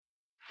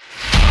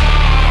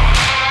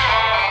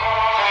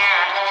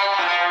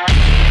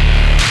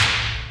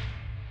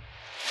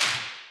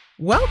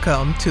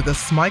Welcome to the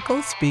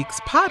Smikle Speaks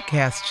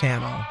podcast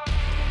channel.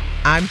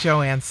 I'm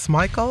Joanne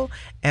Smikle,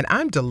 and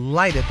I'm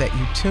delighted that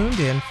you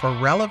tuned in for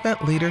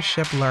relevant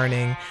leadership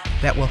learning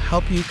that will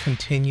help you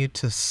continue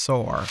to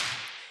soar.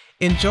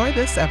 Enjoy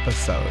this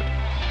episode.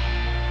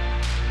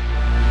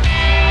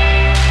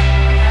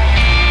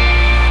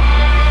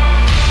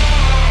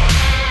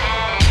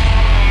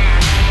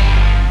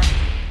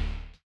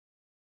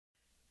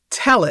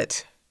 Tell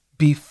it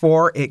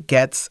before it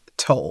gets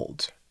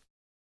told.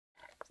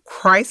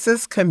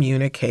 Crisis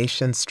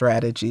communication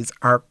strategies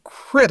are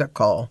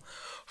critical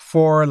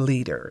for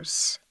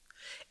leaders.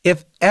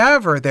 If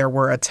ever there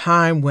were a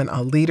time when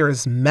a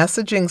leader's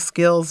messaging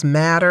skills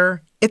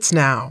matter, it's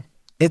now.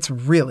 It's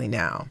really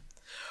now.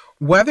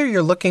 Whether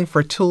you're looking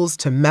for tools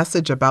to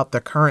message about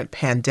the current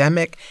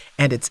pandemic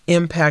and its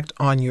impact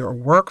on your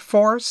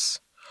workforce,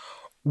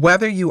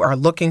 whether you are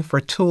looking for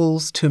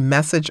tools to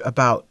message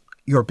about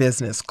your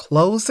business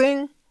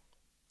closing,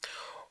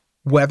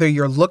 whether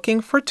you're looking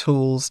for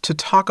tools to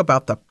talk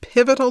about the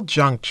pivotal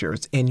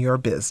junctures in your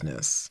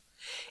business,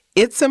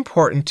 it's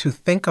important to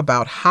think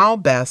about how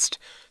best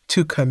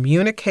to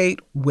communicate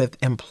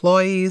with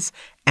employees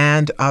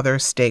and other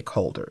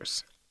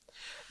stakeholders.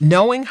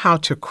 Knowing how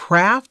to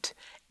craft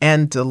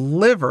and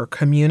deliver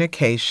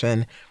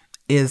communication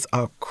is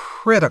a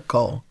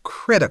critical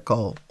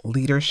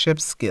leadership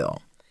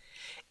skill.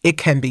 It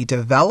can be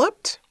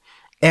developed,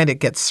 and it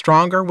gets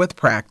stronger with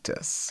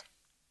practice.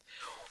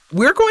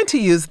 We're going to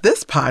use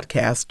this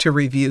podcast to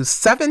review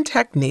 7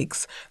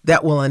 techniques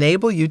that will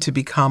enable you to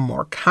become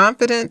more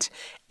confident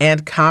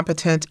and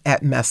competent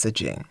at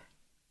messaging.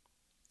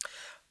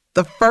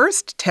 The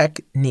first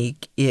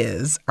technique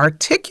is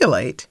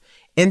articulate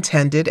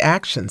intended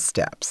action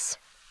steps.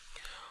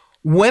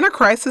 When a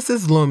crisis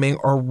is looming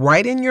or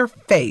right in your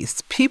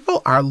face,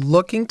 people are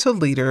looking to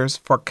leaders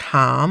for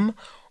calm,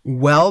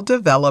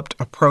 well-developed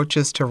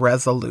approaches to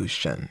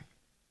resolution.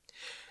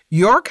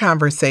 Your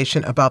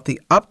conversation about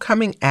the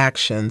upcoming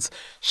actions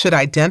should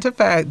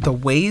identify the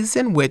ways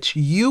in which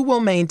you will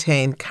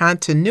maintain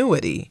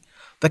continuity,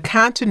 the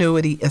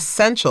continuity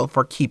essential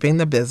for keeping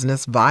the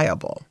business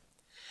viable.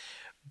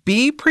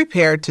 Be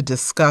prepared to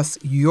discuss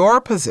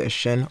your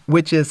position,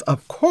 which is,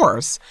 of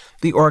course,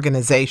 the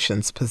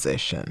organization's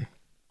position.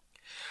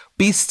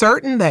 Be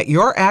certain that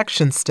your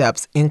action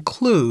steps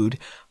include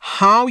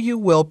how you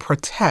will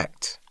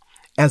protect,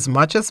 as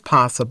much as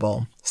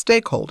possible,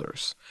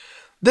 stakeholders.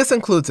 This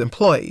includes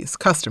employees,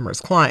 customers,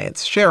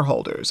 clients,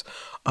 shareholders,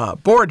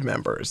 board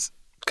members.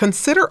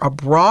 Consider a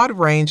broad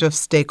range of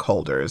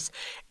stakeholders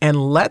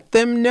and let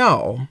them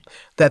know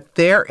that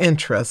their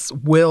interests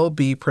will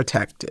be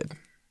protected.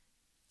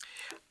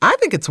 I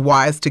think it's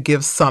wise to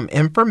give some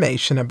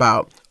information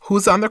about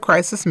who's on the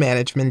crisis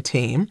management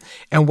team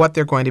and what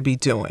they're going to be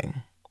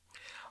doing.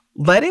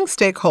 Letting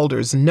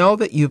stakeholders know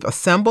that you've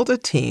assembled a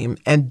team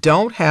and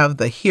don't have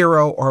the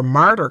hero or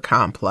martyr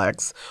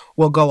complex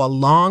will go a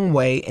long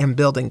way in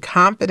building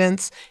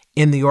confidence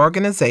in the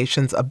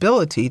organization's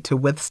ability to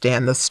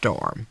withstand the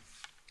storm.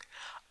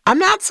 I'm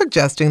not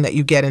suggesting that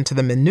you get into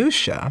the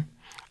minutia.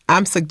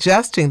 I'm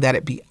suggesting that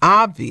it be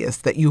obvious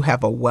that you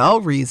have a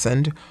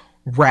well-reasoned,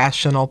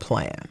 rational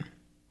plan.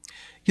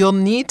 You'll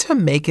need to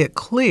make it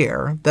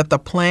clear that the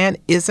plan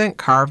isn't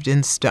carved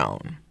in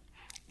stone.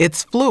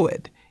 It's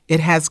fluid. It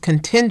has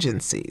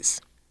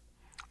contingencies.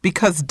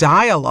 Because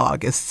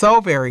dialogue is so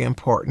very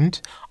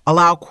important,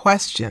 allow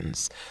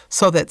questions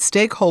so that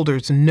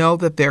stakeholders know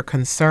that their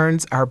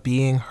concerns are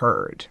being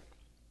heard.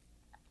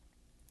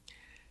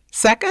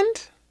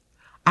 Second,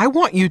 I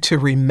want you to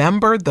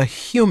remember the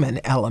human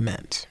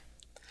element.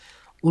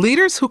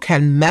 Leaders who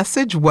can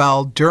message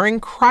well during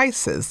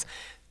crisis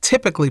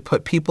typically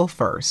put people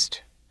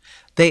first.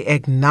 They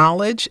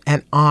acknowledge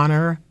and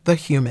honor the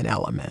human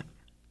element.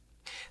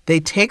 They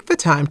take the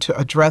time to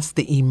address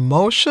the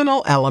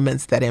emotional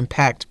elements that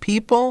impact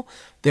people,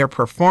 their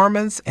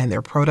performance, and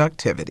their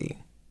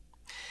productivity.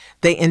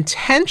 They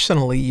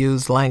intentionally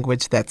use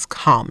language that's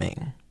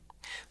calming.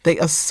 They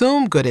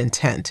assume good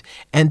intent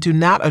and do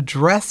not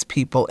address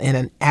people in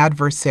an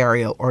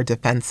adversarial or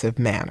defensive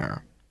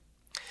manner.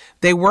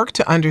 They work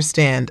to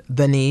understand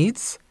the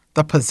needs,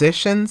 the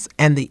positions,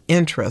 and the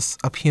interests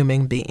of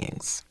human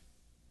beings.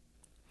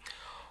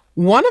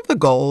 One of the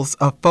goals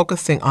of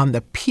focusing on the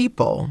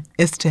people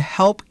is to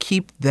help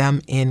keep them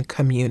in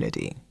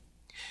community.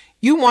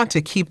 You want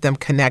to keep them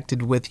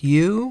connected with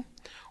you,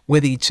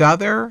 with each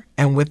other,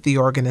 and with the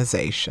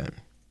organization.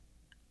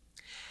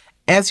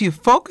 As you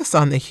focus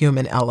on the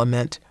human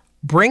element,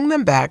 bring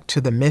them back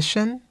to the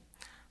mission,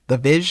 the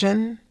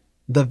vision,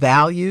 the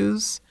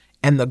values,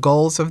 and the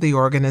goals of the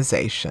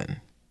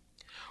organization.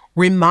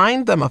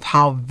 Remind them of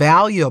how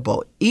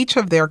valuable each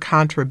of their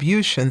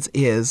contributions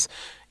is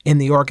in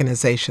the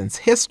organization's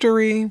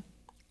history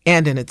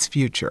and in its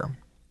future.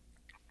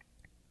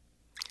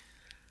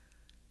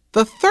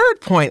 The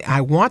third point I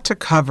want to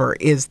cover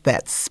is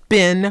that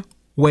spin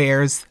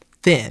wears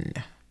thin.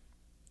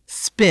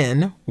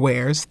 Spin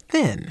wears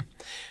thin.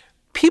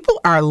 People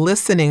are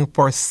listening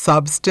for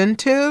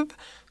substantive,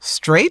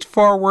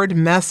 straightforward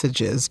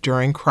messages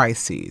during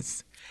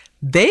crises.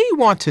 They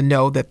want to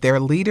know that their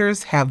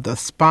leaders have the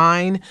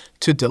spine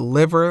to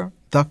deliver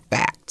the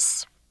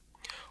facts.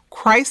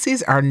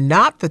 Crises are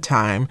not the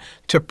time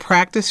to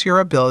practice your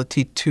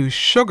ability to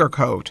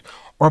sugarcoat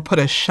or put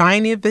a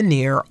shiny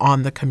veneer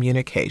on the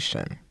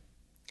communication.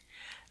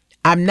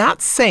 I'm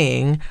not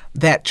saying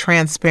that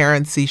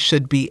transparency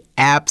should be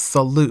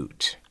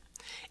absolute.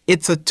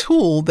 It's a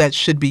tool that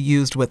should be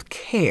used with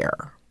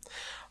care.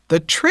 The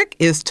trick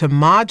is to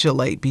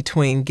modulate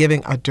between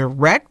giving a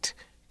direct,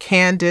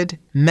 candid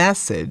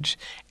message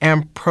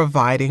and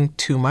providing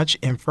too much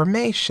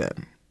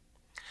information.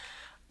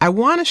 I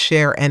want to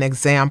share an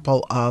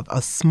example of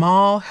a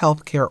small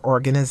healthcare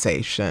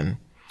organization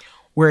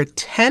where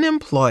 10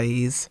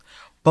 employees,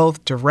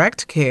 both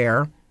direct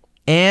care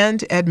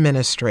and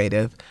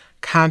administrative,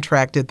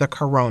 contracted the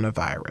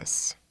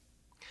coronavirus.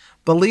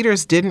 The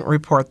leaders didn't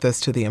report this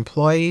to the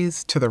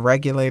employees, to the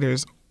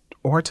regulators,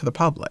 or to the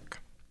public.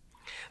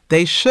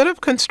 They should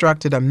have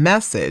constructed a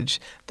message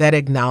that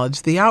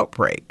acknowledged the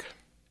outbreak.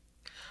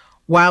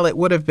 While it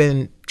would have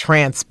been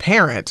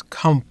transparent,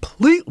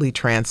 completely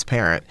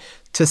transparent,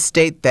 to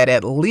state that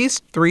at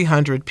least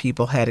 300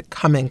 people had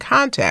come in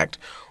contact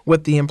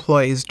with the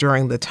employees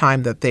during the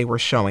time that they were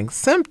showing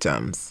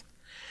symptoms,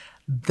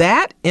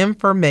 that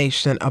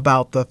information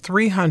about the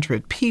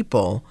 300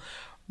 people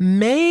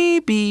may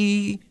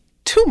be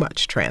too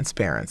much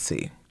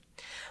transparency.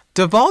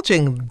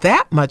 Divulging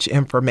that much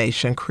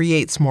information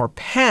creates more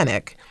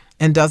panic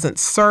and doesn't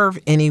serve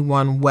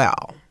anyone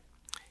well.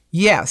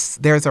 Yes,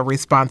 there's a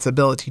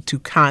responsibility to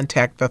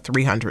contact the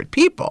 300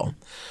 people,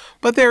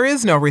 but there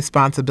is no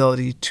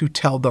responsibility to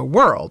tell the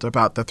world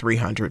about the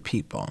 300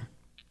 people.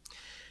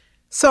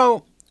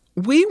 So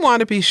we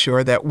want to be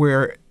sure that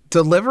we're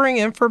delivering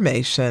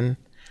information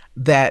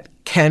that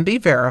can be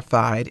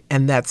verified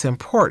and that's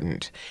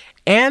important,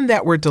 and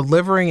that we're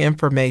delivering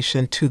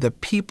information to the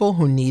people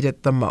who need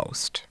it the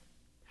most.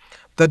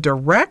 The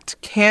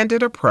direct,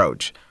 candid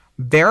approach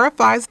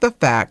verifies the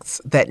facts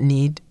that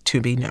need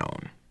to be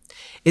known.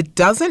 It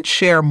doesn't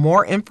share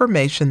more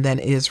information than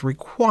is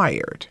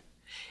required.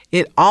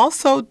 It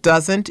also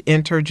doesn't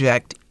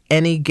interject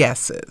any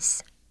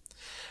guesses.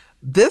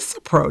 This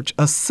approach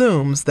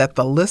assumes that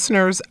the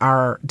listeners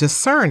are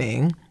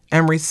discerning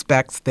and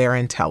respects their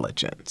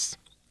intelligence.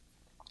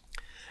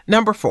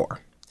 Number 4,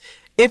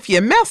 if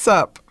you mess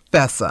up,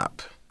 fess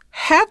up.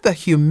 Have the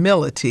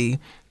humility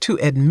to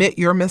admit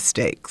your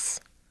mistakes.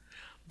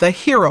 The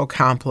hero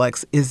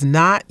complex is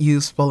not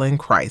useful in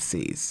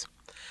crises.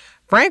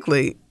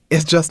 Frankly,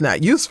 it's just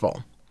not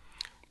useful.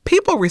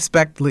 People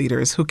respect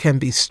leaders who can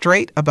be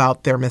straight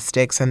about their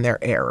mistakes and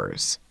their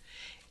errors.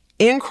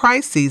 In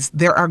crises,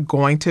 there are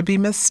going to be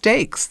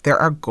mistakes. There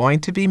are going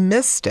to be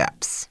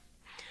missteps.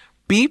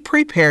 Be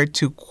prepared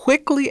to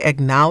quickly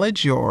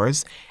acknowledge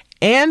yours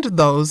and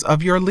those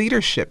of your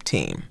leadership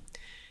team.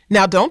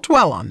 Now, don't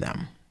dwell on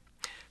them.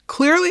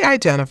 Clearly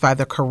identify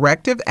the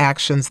corrective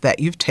actions that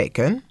you've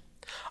taken,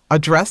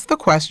 address the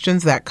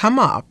questions that come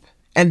up,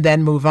 and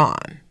then move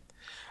on.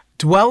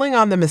 Dwelling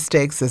on the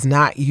mistakes is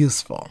not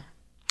useful.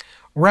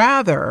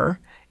 Rather,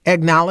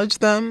 acknowledge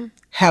them,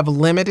 have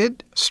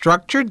limited,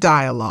 structured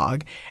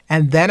dialogue,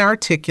 and then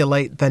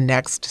articulate the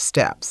next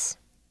steps.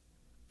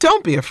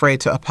 Don't be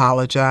afraid to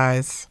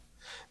apologize.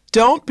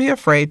 Don't be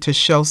afraid to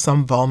show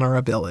some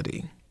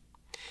vulnerability.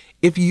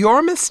 If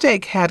your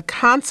mistake had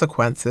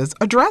consequences,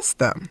 address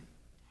them.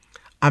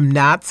 I'm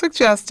not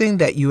suggesting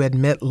that you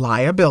admit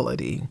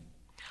liability.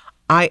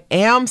 I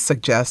am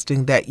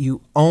suggesting that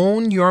you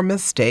own your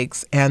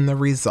mistakes and the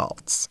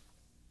results.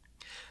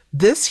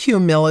 This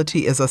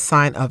humility is a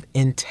sign of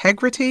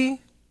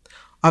integrity,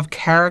 of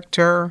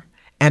character,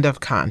 and of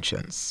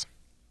conscience.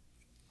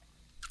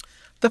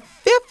 The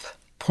 5th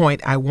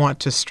point I want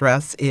to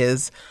stress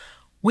is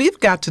we've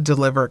got to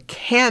deliver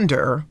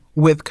candor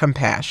with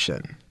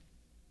compassion.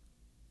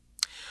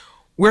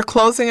 We're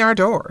closing our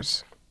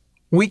doors.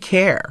 We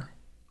care.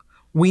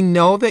 We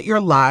know that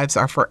your lives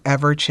are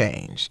forever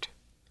changed.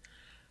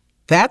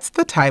 That's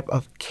the type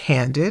of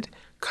candid,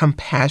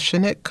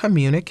 compassionate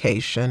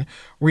communication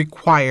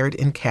required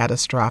in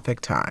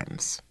catastrophic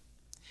times.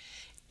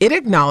 It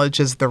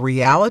acknowledges the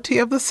reality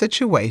of the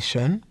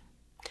situation,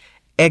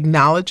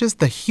 acknowledges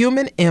the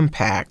human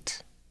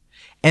impact,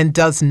 and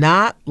does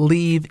not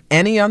leave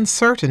any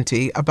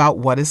uncertainty about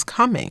what is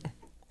coming.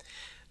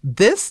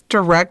 This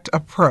direct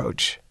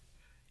approach,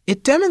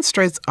 it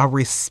demonstrates a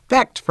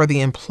respect for the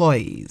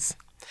employees,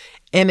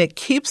 and it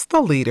keeps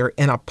the leader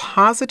in a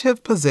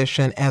positive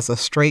position as a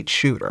straight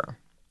shooter.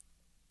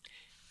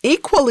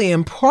 Equally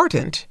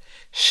important,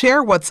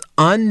 share what's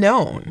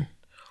unknown.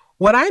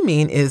 What I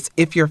mean is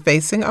if you're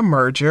facing a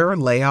merger,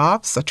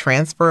 layoffs, a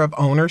transfer of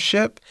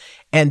ownership,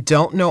 and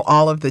don't know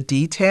all of the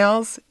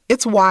details,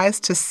 it's wise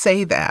to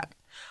say that.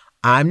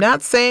 I'm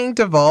not saying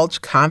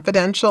divulge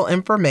confidential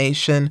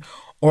information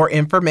or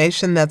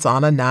information that's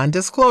on a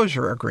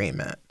non-disclosure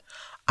agreement.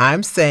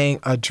 I'm saying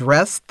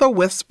address the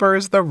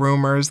whispers, the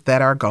rumors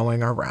that are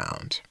going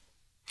around.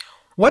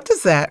 What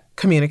does that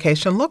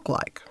communication look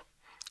like?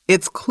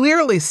 It's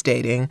clearly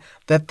stating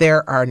that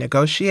there are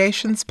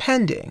negotiations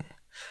pending,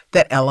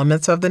 that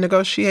elements of the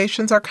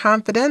negotiations are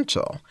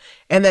confidential,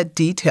 and that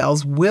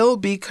details will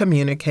be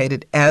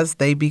communicated as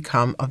they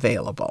become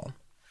available.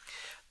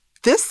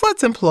 This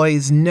lets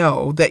employees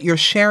know that you're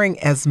sharing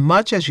as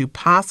much as you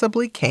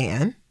possibly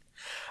can,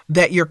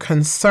 that you're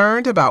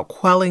concerned about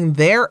quelling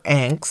their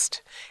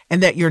angst,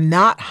 and that you're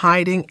not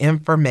hiding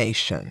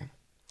information.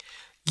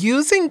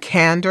 Using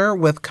candor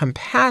with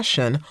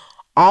compassion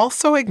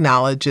also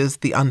acknowledges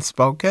the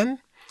unspoken,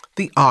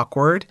 the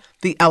awkward,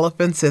 the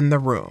elephants in the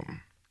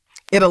room.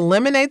 It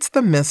eliminates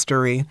the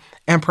mystery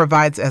and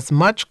provides as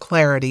much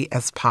clarity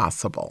as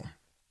possible.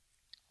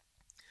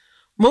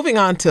 Moving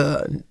on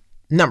to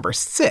number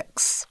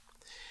 6,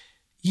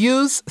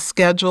 use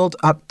scheduled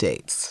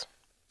updates.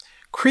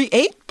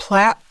 Create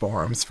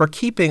platforms for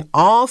keeping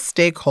all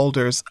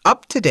stakeholders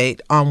up to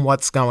date on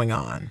what's going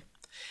on.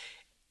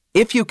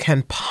 If you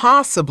can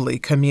possibly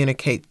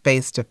communicate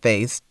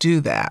face-to-face, do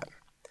that.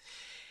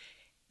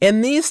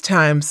 In these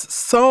times,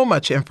 so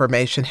much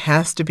information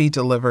has to be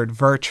delivered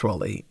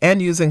virtually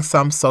and using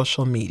some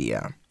social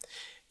media.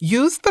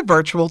 Use the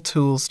virtual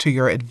tools to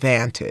your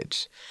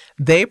advantage.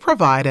 They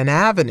provide an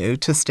avenue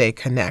to stay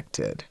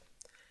connected.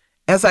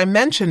 As I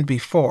mentioned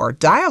before,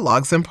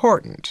 dialogue's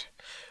important.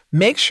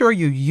 Make sure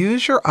you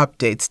use your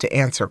updates to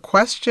answer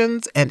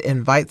questions and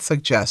invite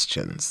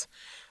suggestions.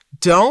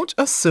 Don't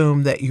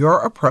assume that your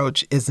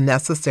approach is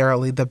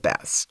necessarily the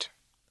best.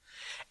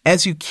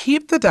 As you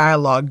keep the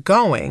dialogue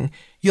going,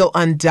 you'll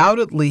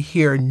undoubtedly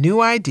hear new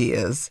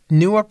ideas,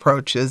 new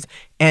approaches,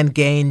 and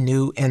gain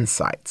new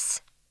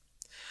insights.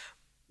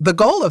 The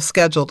goal of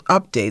scheduled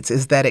updates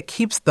is that it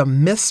keeps the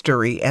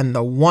mystery and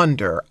the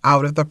wonder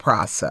out of the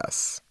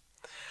process.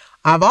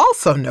 I've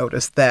also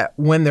noticed that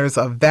when there's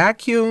a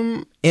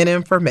vacuum in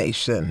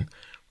information,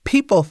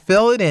 people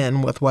fill it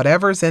in with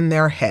whatever's in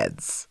their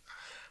heads.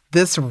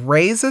 This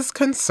raises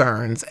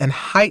concerns and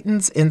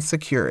heightens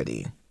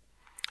insecurity.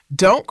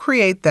 Don't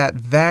create that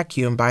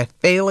vacuum by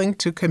failing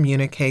to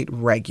communicate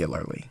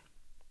regularly.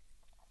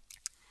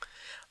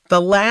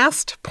 The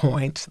last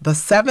point, the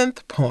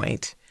 7th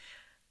point,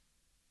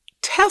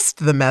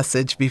 test the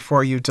message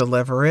before you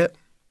deliver it.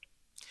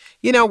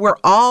 You know, we're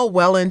all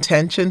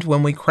well-intentioned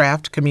when we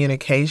craft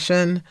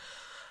communication,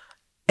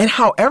 and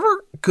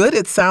however good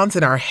it sounds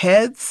in our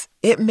heads,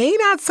 it may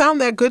not sound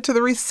that good to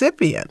the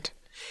recipient.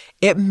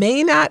 It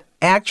may not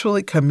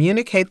actually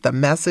communicate the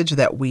message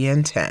that we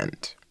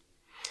intend.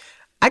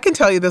 I can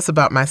tell you this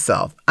about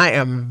myself. I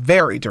am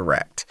very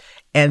direct,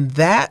 and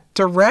that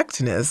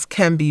directness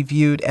can be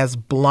viewed as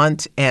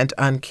blunt and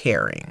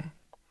uncaring.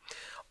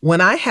 When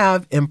I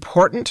have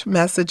important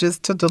messages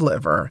to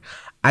deliver,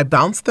 I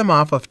bounce them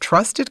off of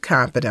trusted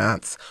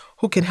confidants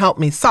who can help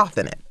me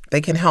soften it.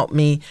 They can help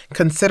me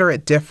consider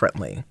it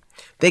differently.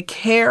 They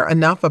care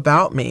enough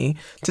about me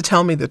to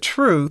tell me the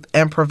truth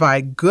and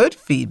provide good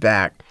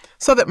feedback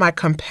so that my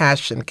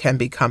compassion can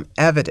become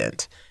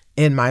evident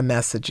in my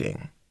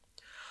messaging.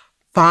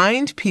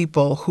 Find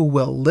people who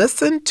will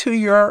listen to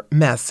your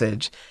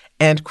message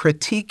and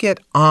critique it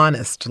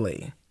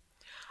honestly.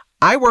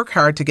 I work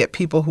hard to get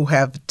people who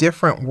have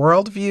different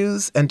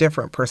worldviews and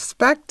different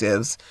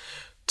perspectives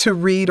to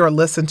read or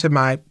listen to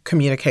my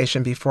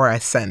communication before I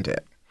send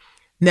it.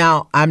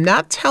 Now, I'm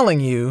not telling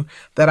you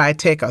that I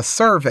take a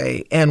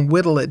survey and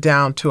whittle it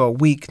down to a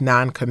weak,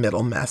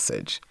 non-committal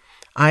message.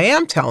 I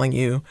am telling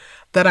you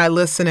that I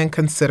listen and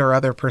consider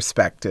other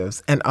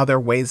perspectives and other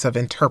ways of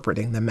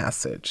interpreting the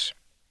message.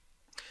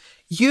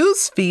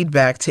 Use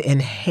feedback to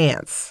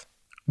enhance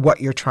what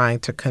you're trying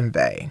to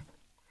convey.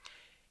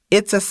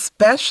 It's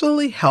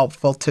especially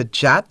helpful to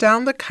jot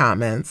down the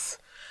comments,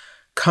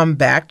 come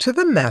back to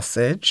the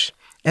message,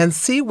 and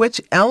see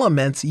which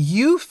elements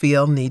you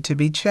feel need to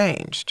be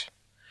changed.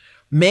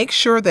 Make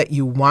sure that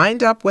you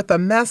wind up with a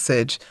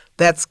message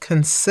that's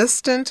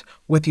consistent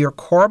with your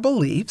core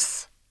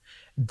beliefs,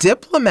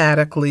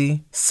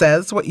 diplomatically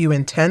says what you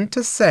intend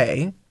to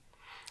say,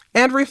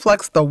 and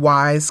reflects the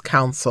wise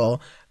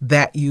counsel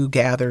that you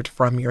gathered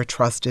from your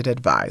trusted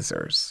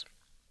advisors.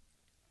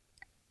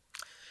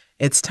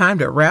 It's time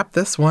to wrap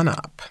this one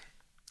up.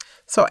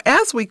 So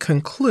as we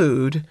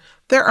conclude,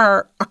 there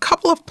are a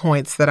couple of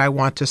points that I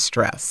want to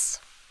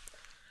stress.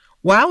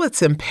 While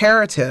it's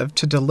imperative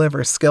to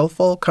deliver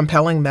skillful,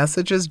 compelling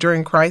messages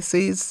during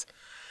crises,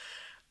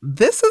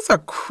 this is a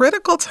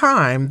critical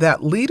time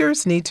that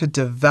leaders need to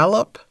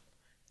develop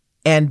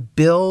and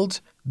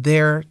build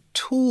their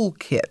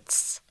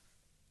toolkits.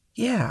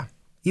 Yeah,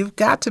 you've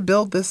got to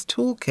build this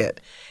toolkit,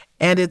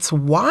 and it's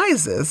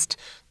wisest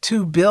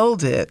to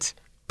build it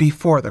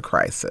before the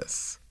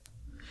crisis.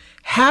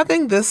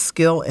 Having this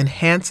skill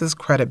enhances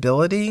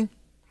credibility,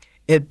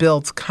 it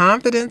builds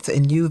confidence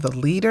in you, the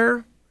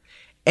leader,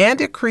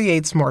 and it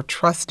creates more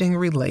trusting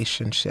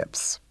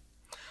relationships.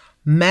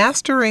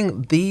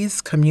 Mastering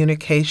these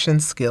communication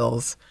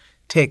skills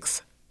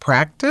takes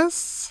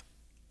practice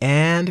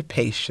and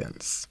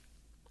patience.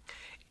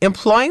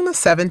 Employing the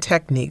 7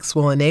 techniques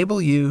will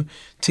enable you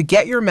to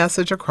get your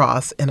message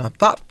across in a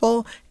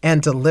thoughtful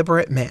and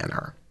deliberate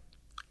manner.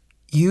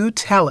 You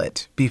tell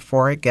it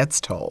before it gets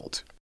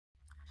told.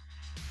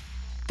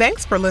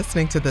 Thanks for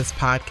listening to this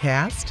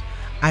podcast.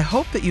 I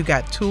hope that you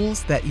got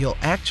tools that you'll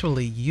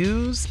actually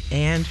use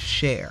and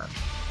share.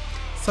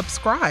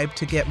 Subscribe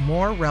to get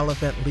more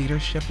relevant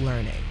leadership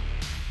learning.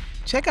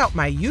 Check out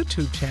my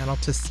YouTube channel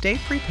to stay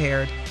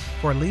prepared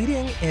for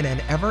leading in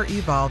an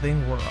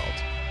ever-evolving world.